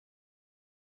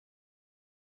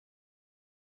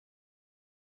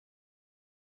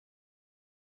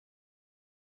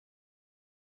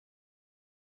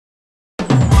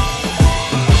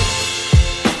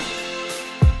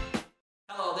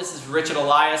this is Richard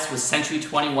Elias with Century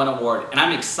 21 Award, and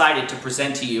I'm excited to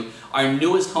present to you our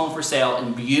newest home for sale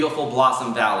in beautiful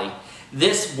Blossom Valley.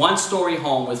 This one-story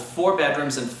home with 4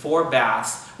 bedrooms and 4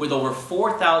 baths with over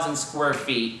 4,000 square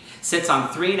feet sits on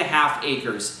 3.5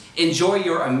 acres. Enjoy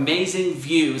your amazing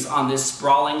views on this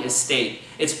sprawling estate.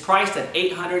 It's priced at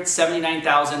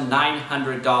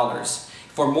 $879,900.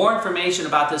 For more information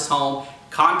about this home,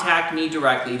 contact me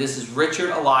directly. This is Richard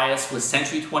Elias with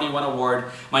Century 21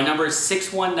 Award. My number is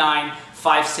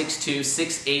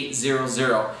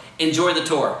 619-562-6800. Enjoy the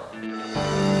tour.